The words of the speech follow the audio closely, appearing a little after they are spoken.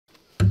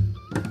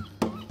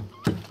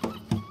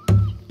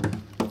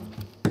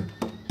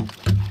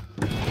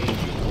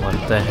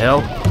the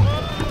hell?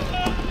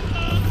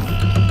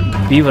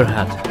 Beaver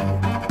hat.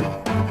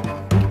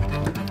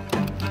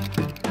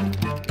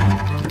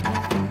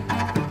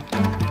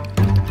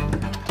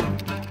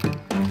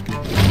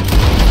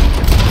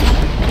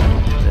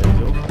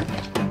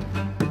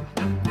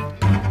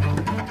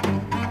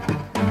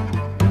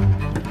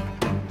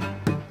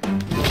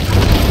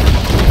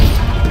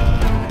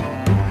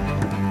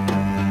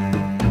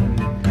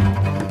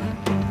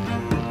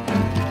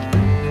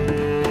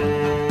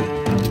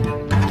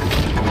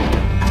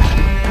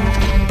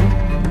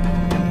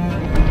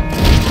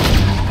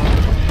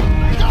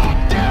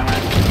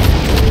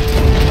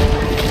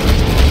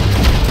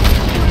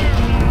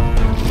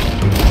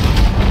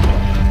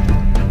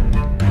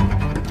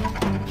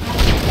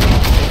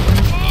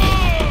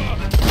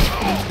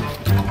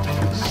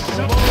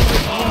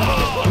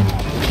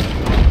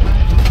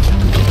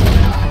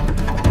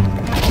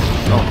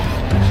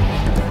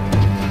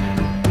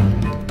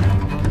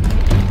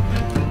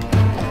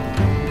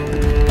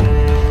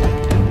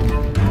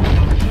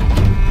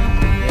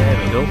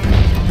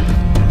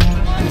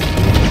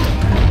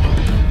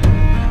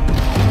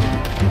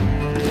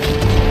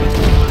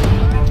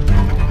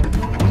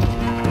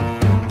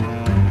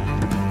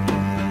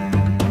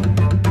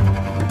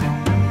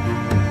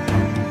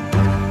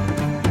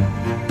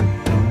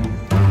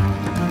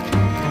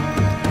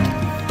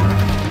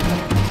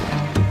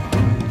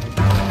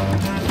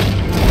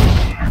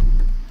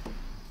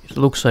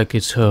 Looks like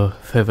it's her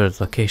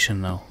favorite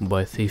location now,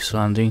 by Thief's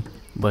Landing,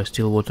 by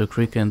Stillwater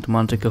Creek and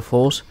Manteca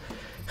Falls.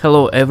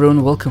 Hello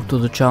everyone, welcome to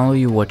the channel.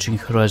 You're watching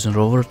Horizon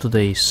Rover.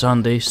 Today is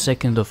Sunday,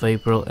 2nd of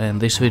April,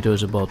 and this video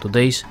is about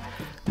today's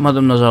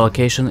Madame Nazar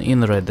location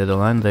in Red Dead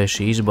Online. There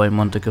she is by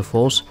Manteca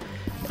Falls,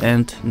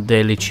 and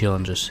daily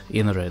challenges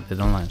in Red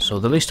Dead Online. So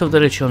the list of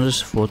daily challenges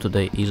for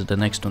today is the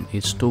next one.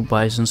 It's 2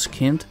 bison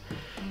skinned.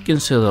 You can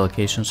see the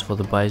locations for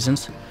the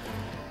bisons.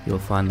 You'll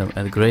find them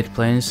at Great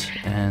Plains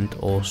and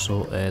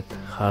also at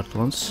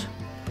Heartlands.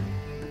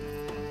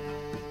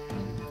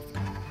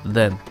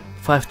 Then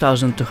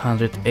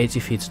 5,280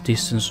 feet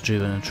distance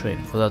driven in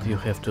train. For that you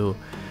have to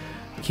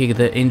kick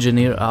the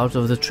engineer out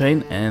of the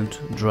train and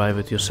drive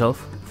it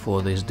yourself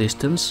for this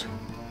distance.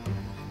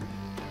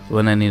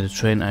 When I need a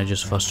train I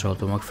just fast travel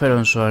to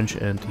McFerrin's Ranch,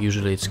 and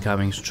usually it's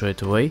coming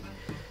straight away.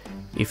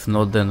 If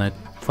not, then I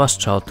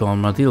fast travel to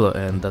Armadillo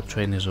and that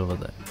train is over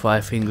there.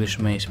 5 English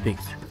maize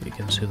picked. You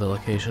can see the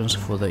locations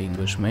for the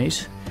English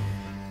maize.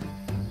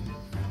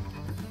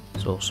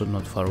 It's also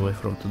not far away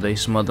from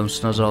today's Madame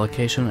Nazar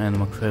location and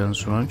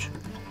McFerrin's Ranch.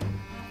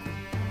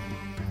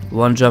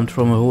 1 jumped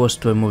from a horse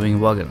to a moving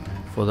wagon.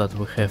 For that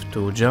we have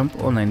to jump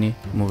on any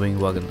moving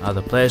wagon,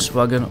 other player's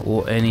wagon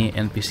or any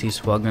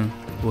NPC's wagon.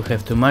 We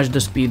have to match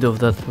the speed of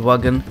that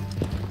wagon,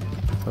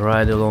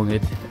 ride along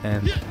it,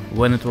 and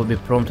when it will be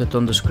prompted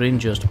on the screen,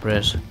 just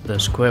press the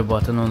square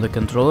button on the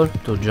controller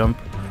to jump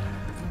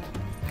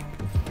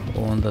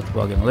on that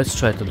wagon. Let's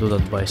try to do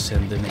that by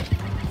Saint Denis.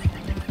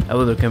 I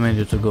would recommend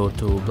you to go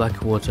to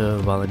Blackwater,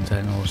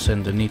 Valentine or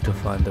Saint Denis to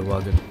find the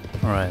wagon.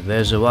 Alright,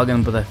 there's a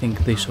wagon, but I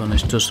think this one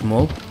is too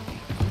small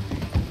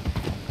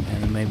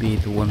and maybe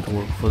it won't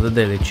work for the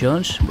daily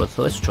challenge, but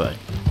let's try.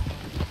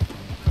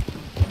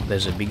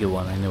 There's a bigger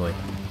one anyway.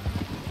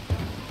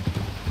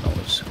 No,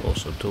 it's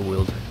also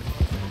 2-wheeled.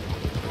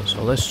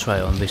 So let's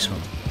try on this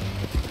one.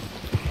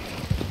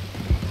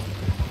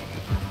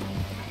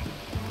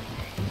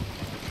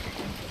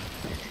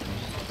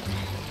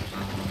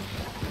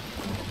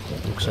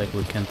 Looks like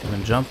we can't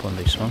even jump on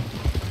this one.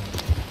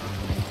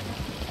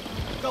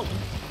 Alright,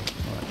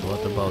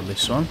 what about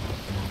this one?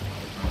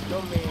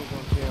 No man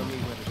gonna tell me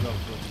where to go,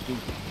 what to do.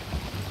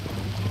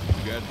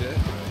 You got that?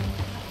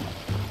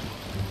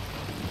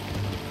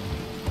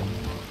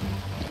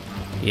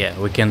 Yeah,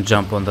 we can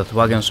jump on that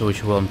wagon, so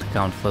which won't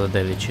count for the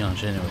daily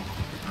challenge anyway.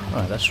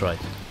 Alright, that's right.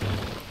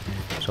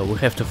 So we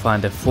have to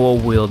find a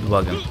 4-wheeled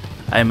wagon.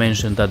 I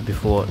mentioned that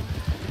before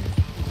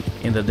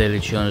in the daily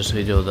challenge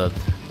video, that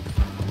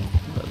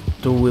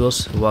 2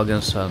 wheels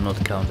wagons are not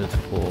counted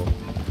for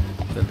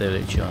the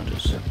daily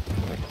challenges.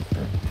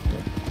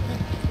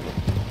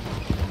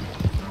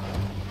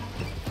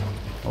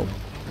 Oh,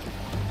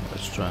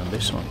 let's try on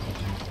this one.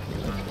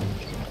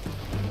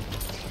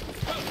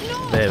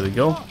 There we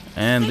go.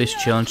 And this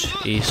challenge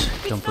is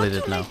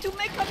completed now.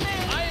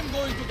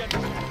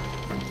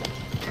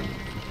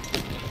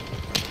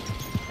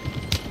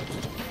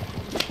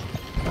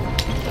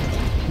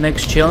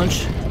 Next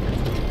challenge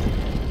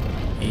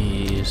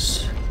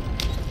is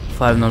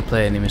 5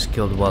 non-player enemies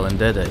killed while in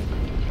Dead Eye.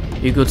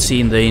 You could see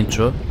in the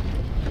intro,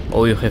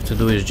 all you have to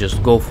do is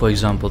just go, for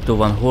example, to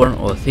Van Horn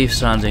or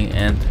Thief's Landing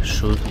and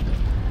shoot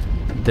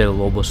Del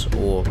Lobos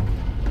or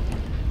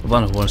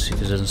Van Horn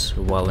citizens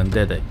while in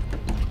Dead Eye.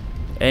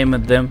 Aim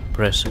at them,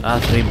 press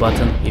R3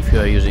 button. If you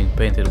are using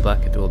painted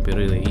black it will be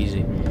really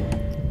easy.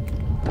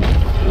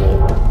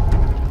 Or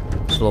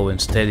slow and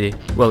steady.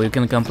 Well, you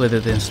can complete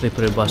it in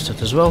Slippery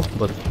Bastard as well,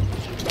 but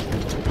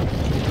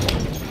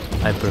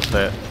I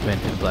prefer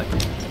painted black.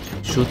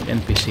 Shoot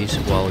NPCs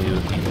while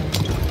you're in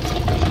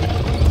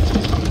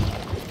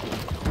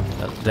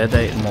Dead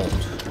Eye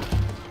mode.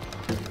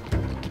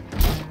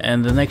 And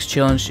the next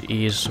challenge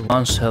is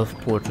 1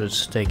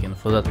 self-portrait taken.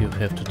 For that you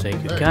have to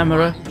take your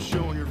camera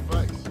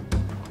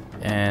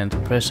and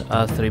press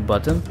R3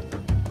 button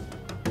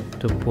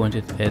to point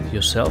it at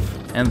yourself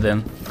and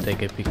then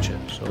take a picture.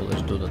 So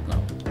let's do that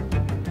now.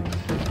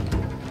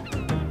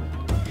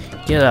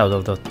 Get out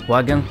of that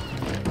wagon.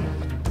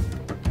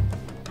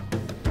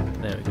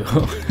 There we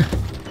go.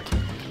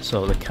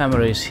 So the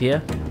camera is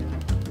here.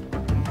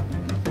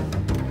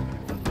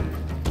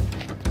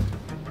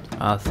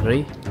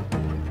 R3.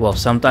 Well,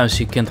 sometimes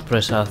you can't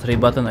press R3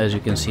 button, as you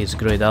can see it's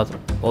grayed out.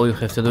 All you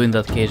have to do in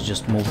that case,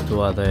 just move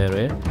to other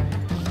area.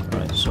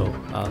 Right, so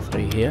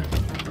R3 here.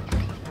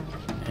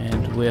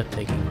 And we are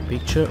taking a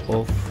picture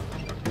of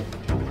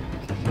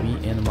me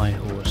and my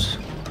horse.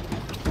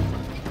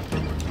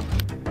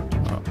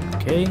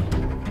 Okay.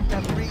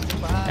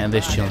 And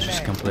this challenge is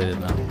completed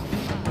now.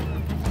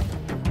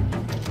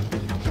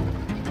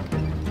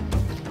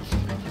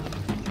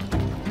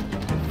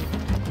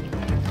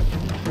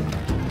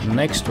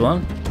 Next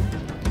one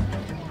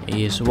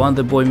is when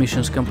the boy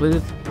mission is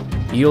completed.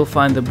 You'll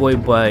find the boy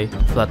by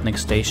Flatneck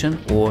Station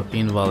or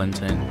in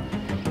Valentine.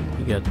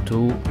 You got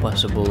 2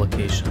 possible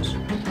locations.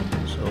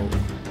 So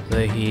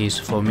there he is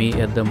for me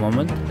at the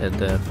moment at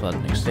the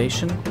Flatneck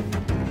Station.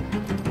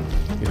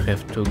 You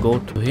have to go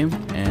to him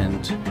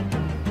and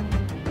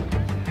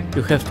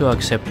you have to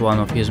accept one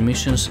of his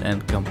missions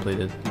and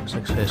complete it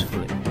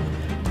successfully.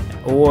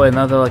 Or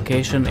another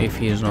location, if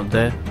he is not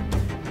there,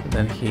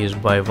 then he is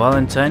by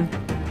Valentine,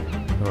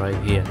 right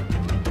here.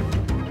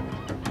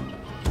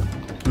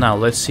 Now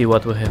let's see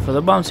what we have for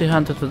the bounty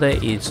hunter today.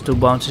 It's 2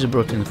 bounties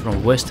brought in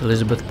from West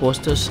Elizabeth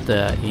posters. They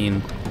are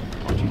in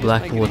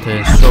Blackwater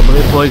and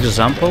Strawberry, for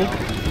example.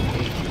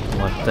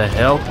 What the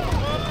hell?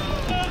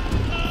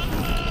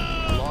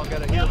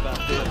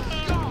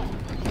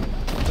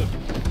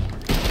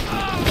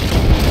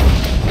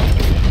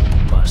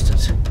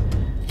 Bastards.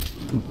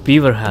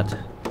 Beaver hat.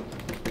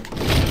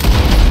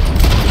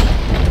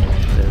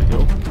 There we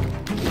go.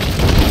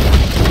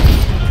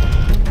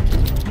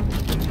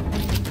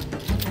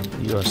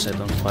 You are set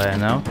on fire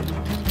now.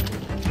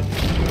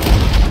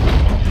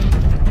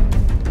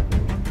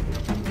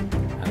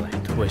 I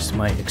like to waste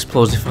my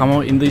explosive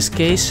ammo in this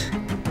case.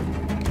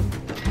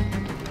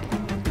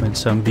 When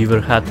some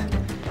beaver hat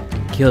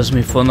kills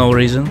me for no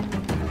reason.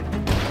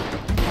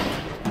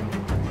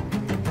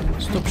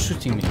 Stop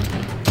shooting me. Oh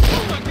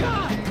my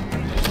God!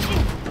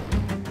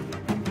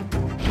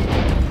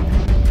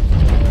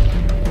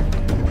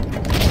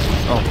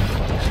 Oh.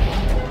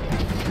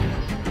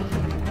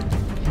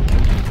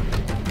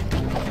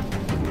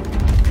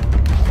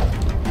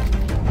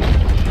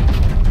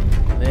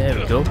 There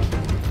we go.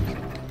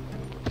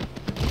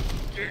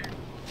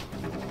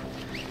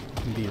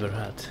 Beaver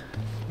hat.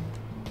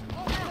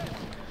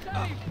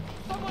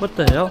 What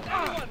the hell?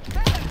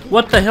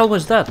 What the hell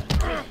was that?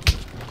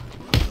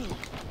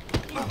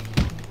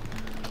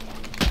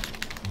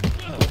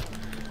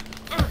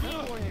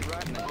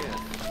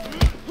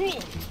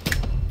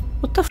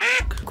 What the f***?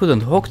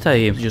 Couldn't hog tie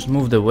him, just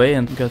moved away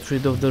and got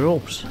rid of the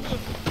ropes.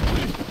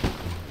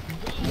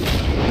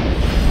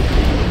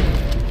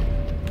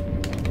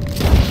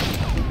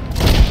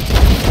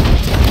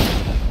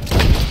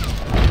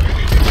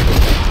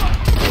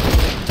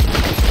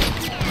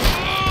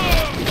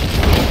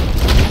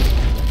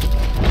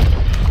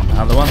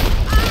 Another one.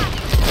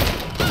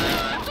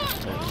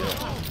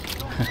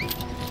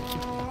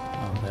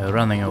 Oh, they're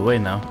running away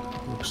now,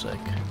 looks like.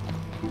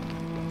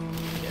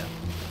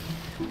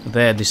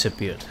 They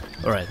disappeared.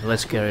 Alright,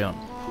 let's carry on.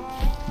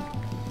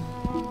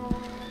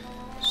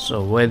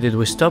 So, where did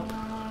we stop?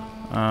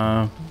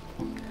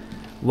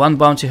 1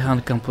 bounty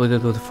hunt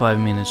completed with 5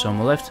 minutes on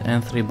the left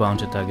and 3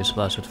 bounty targets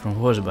blasted from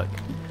horseback.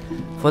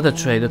 For the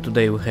trader,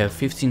 today we have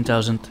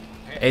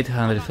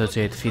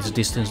 15,838 feet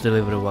distance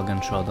delivery wagon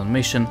trout on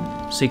mission,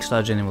 6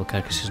 large animal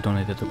carcasses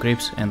donated to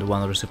creeps and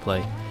 1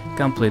 resupply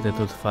completed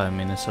with 5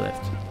 minutes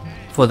left.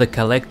 For the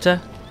collector,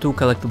 2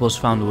 collectibles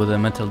found with a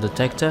metal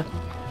detector,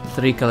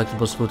 3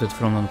 collectibles looted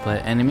from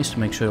non-player enemies, to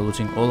make sure you're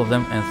looting all of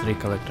them, and 3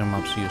 collector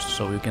maps used.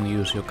 So you can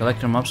use your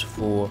collector maps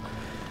for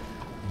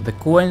the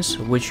coins,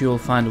 which you'll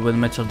find with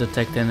metal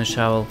detector and a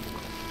shovel,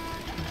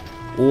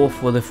 or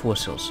for the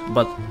fossils.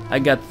 But I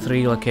got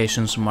 3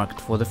 locations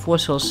marked for the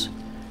fossils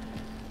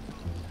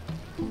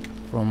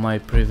from my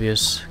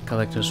previous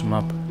collector's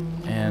map,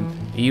 and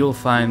you'll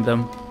find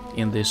them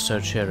in these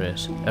search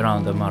areas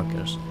around the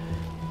markers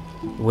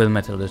with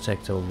metal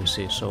detector,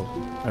 obviously. So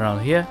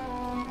around here,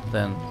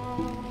 then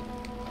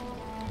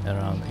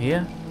around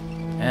here,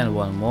 and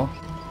one more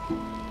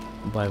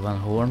by Van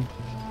Horn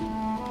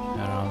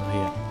around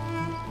here.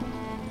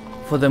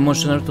 For the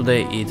Moonshiner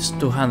today, it's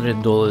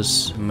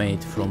 $200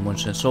 made from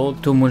Moonshine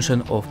Salt, 2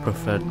 Moonshine of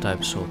preferred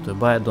type salt to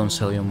buy. Don't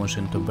sell your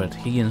Moonshine to Bert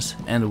Higgins,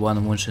 and 1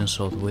 Moonshine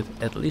Salt with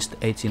at least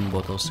 18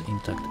 bottles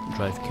intact.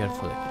 Drive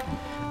carefully.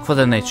 For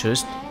the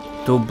Naturist,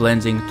 2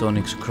 blending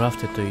tonics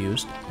crafted to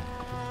used.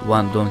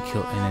 1 don't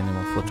kill an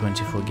animal for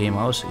 24 game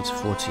hours, it's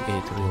 48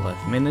 real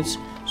life minutes,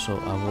 so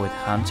avoid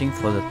hunting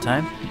for that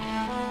time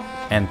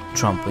and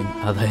trampling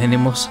other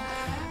animals.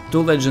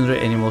 2 legendary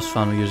animals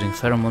found using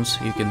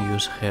pheromones. You can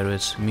use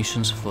Harriet's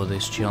missions for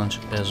this challenge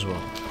as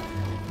well.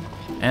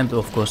 And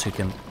of course you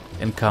can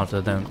encounter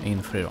them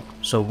in free roam.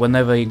 So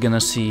whenever you're gonna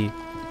see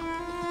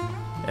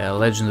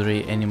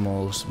legendary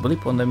animals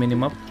blip on the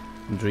minimap,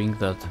 drink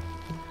that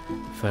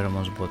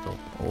pheromones bottle,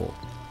 or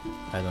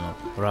I don't know,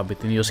 rub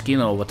it in your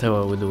skin or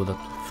whatever we do with that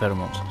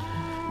pheromones.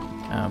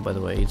 By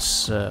the way,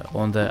 it's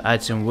on the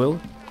item wheel.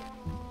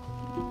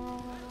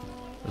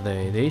 There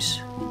it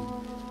is,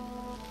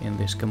 in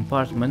this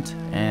compartment,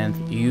 and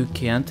you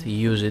can't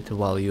use it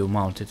while you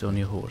mount it on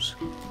your horse.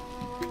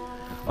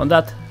 On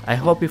that, I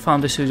hope you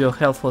found this video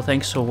helpful.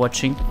 Thanks for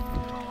watching,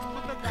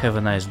 have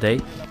a nice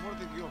day,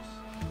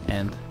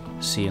 and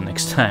see you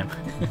next time.